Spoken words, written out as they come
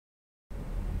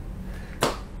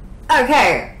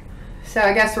Okay, so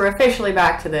I guess we're officially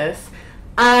back to this.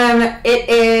 It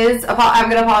is, I'm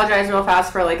going to apologize real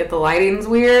fast for, like, if the lighting's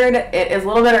weird. It is a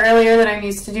little bit earlier than I'm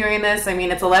used to doing this. I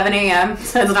mean, it's 11 a.m.,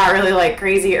 so it's not really, like,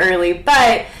 crazy early,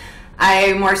 but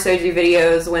I more so do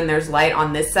videos when there's light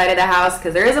on this side of the house,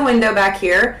 because there is a window back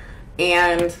here.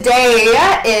 And today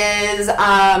is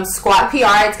squat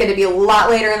PR. It's going to be a lot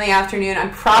later in the afternoon.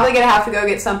 I'm probably going to have to go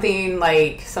get something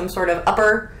like some sort of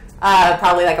upper,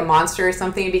 probably like a Monster or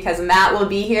something, because Matt will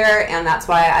be here, and that's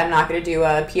why I'm not going to do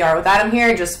a PR without him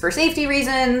here, just for safety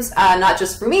reasons, not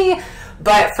just for me,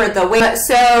 but for the weight.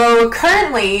 So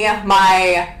currently,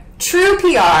 my true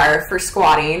PR for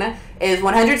squatting is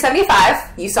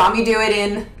 175. You saw me do it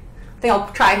in, I think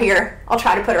I'll try here. I'll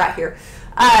try to put it right here.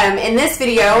 In this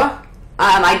video,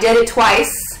 I did it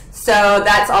twice, so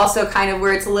that's also kind of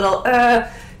where it's a little,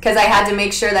 because I had to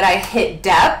make sure that I hit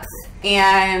depth,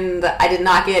 and I did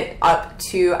not get up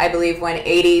to, I believe,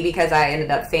 180 because I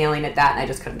ended up failing at that, and I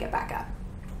just couldn't get back up.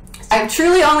 I've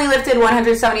truly only lifted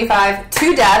 175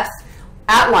 to depth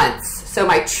at once, so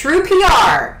my true PR,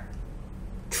 I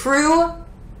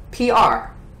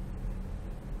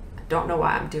don't know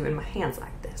why I'm doing my hands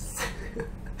like this,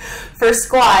 for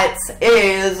squats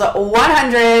is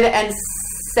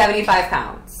 175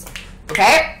 pounds,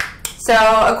 okay? So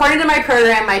according to my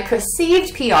program, my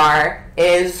perceived PR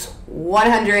is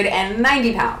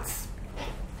 190 pounds.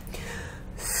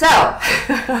 So,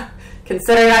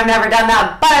 considering I've never done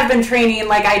that, but I've been training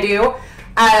like I do,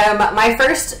 my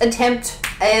first attempt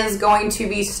is going to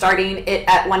be starting it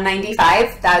at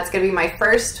 195. That's going to be my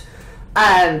first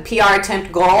PR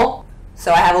attempt goal.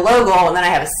 So I have a low goal, and then I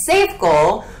have a safe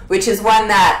goal, which is one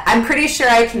that I'm pretty sure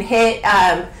I can hit.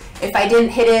 If I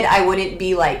didn't hit it, I wouldn't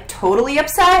be like totally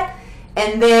upset.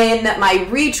 And then my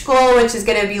reach goal, which is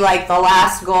going to be like the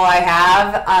last goal I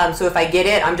have. So if I get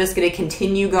it, I'm just going to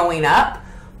continue going up.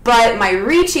 But my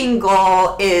reaching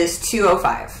goal is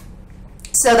 205.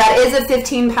 So that is a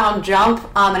 15-pound jump,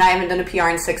 and I haven't done a PR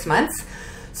in 6 months.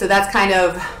 So that's kind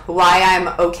of why I'm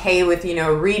okay with, you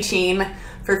know, reaching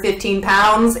for 15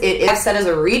 pounds. It is set as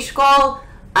a reach goal.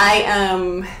 I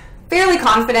am fairly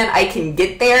confident I can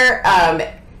get there.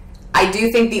 I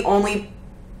do think the only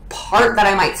part that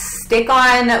I might stick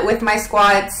on with my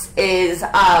squats is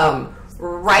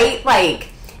right, like,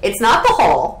 it's not the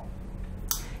hole,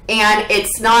 and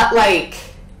it's not like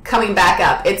coming back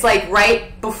up. It's like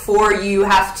right before you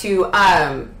have to,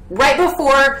 right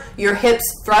before your hips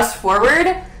thrust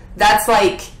forward, that's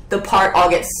like the part I'll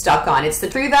get stuck on. It's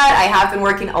through that. I have been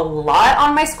working a lot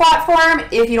on my squat form.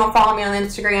 If you don't follow me on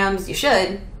Instagrams, you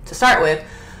should, to start with.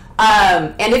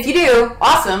 And if you do,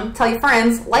 awesome. Tell your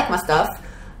friends, like my stuff.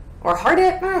 Or heart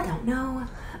it, I don't know.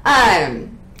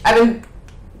 I've been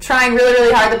trying really,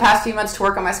 really hard the past few months to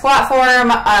work on my squat form,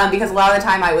 because a lot of the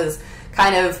time I was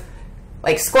kind of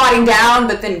like squatting down,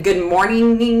 but then good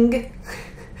morning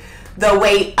the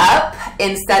weight up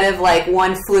instead of like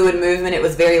one fluid movement. It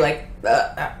was very like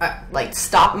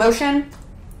stop motion.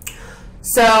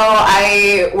 So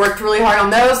I worked really hard on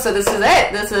those. So this is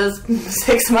it. This is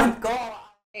 6-month goal.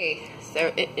 Okay,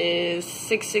 so it is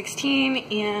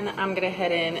 6:16, and I'm gonna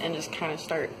head in and just kind of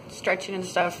start stretching and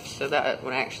stuff, so that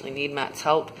when I actually need Matt's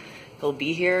help, he'll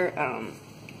be here.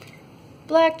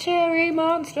 Black Cherry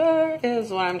Monster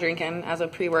is what I'm drinking as a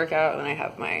pre-workout, and I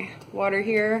have my water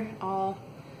here, all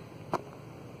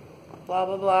blah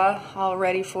blah blah, all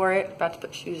ready for it. About to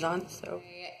put shoes on. So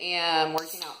I am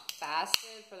working out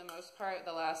fasted for the most part.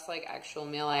 The last like actual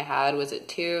meal I had was at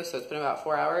 2, so it's been about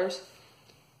 4 hours.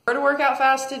 To work out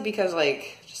fasted because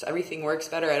like just everything works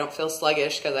better. I don't feel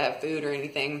sluggish because I have food or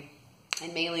anything,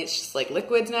 and mainly it's just like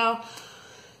liquids now,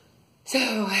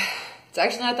 so it's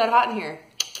actually not that hot in here.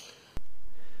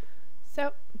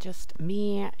 So just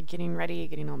me getting ready,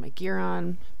 getting all my gear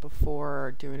on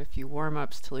before doing a few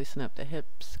warm-ups to loosen up the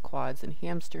hips, quads, and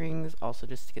hamstrings, also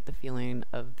just to get the feeling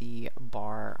of the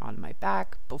bar on my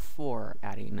back before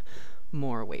adding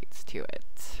more weights to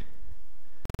it.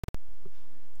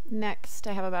 Next,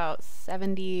 I have about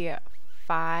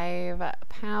 75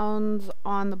 pounds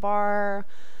on the bar,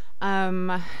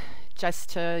 just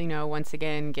to, you know, once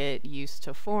again, get used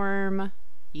to form,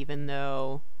 even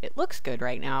though it looks good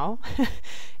right now,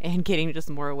 and getting just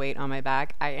more weight on my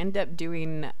back. I end up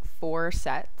doing 4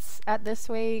 sets at this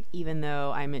weight, even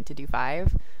though I meant to do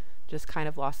 5. Just kind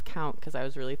of lost count because I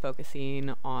was really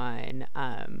focusing on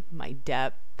my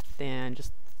depth and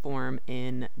just form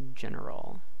in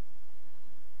general.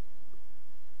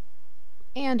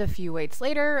 And a few weights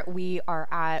later, we are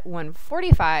at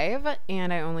 145,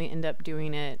 and I only end up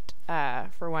doing it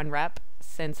for 1 rep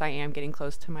since I am getting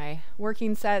close to my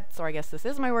working set. So I guess this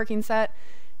is my working set.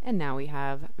 And now we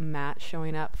have Matt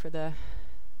showing up for the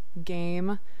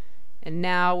game. And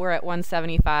now we're at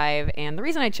 175, and the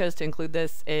reason I chose to include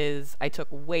this is I took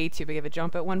way too big of a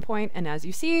jump at one point, and as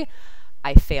you see,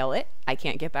 I fail it. I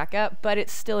can't get back up, but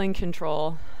it's still in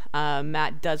control.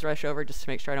 Matt does rush over just to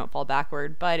make sure I don't fall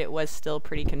backward, but it was still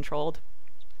pretty controlled.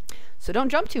 So don't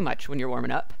jump too much when you're warming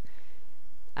up.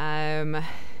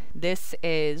 This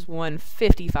is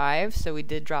 155, so we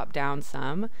did drop down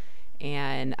some.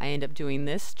 And I end up doing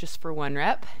this just for 1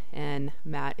 rep, and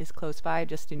Matt is close by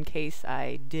just in case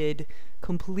I did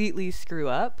completely screw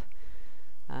up.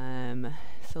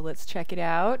 So let's check it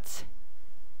out.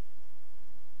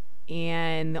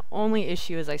 And the only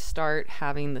issue is I start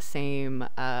having the same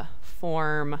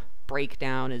form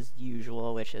breakdown as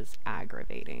usual, which is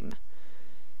aggravating.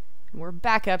 And we're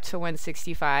back up to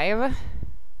 165,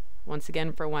 once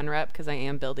again for 1 rep because I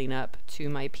am building up to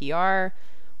my PR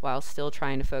while still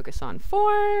trying to focus on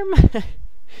form.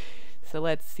 So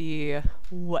let's see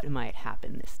what might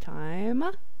happen this time.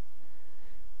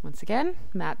 Once again,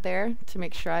 Matt there to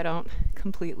make sure I don't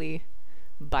completely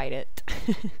bite it.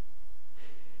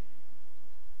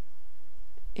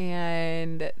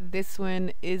 And this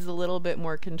one is a little bit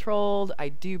more controlled. I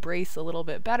do brace a little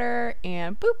bit better,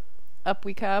 and boop, up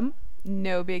we come.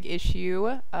 No big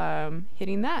issue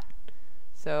hitting that.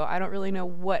 So I don't really know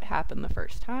what happened the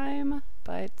first time,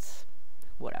 but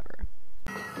whatever.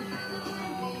 Try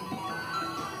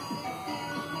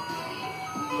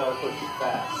to push it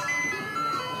fast.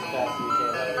 As fast as you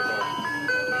can out of the zone.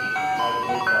 Out of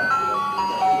the fast.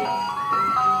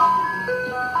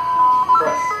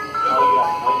 Press. All you got.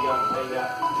 All you got. All you got.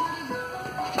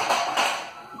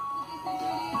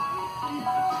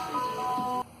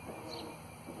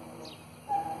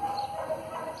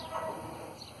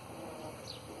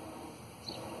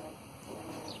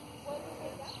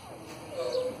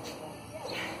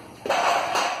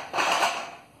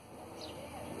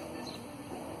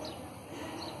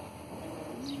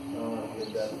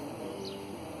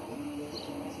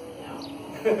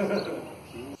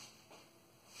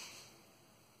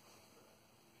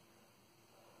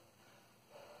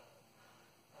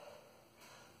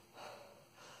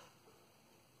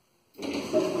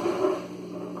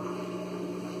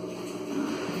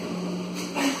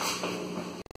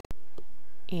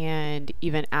 And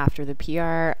even after the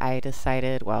PR, I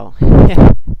decided, well,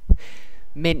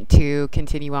 meant to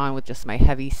continue on with just my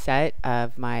heavy set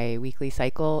of my weekly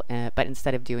cycle, but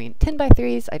instead of doing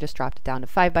 10x3s, I just dropped it down to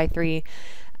 5x3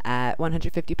 at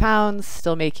 150 pounds,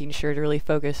 still making sure to really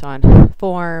focus on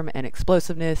form and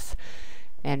explosiveness,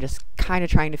 and just kind of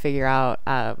trying to figure out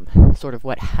sort of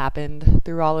what happened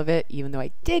through all of it. Even though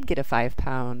I did get a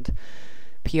 5-pound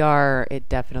PR, it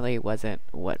definitely wasn't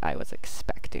what I was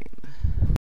expecting.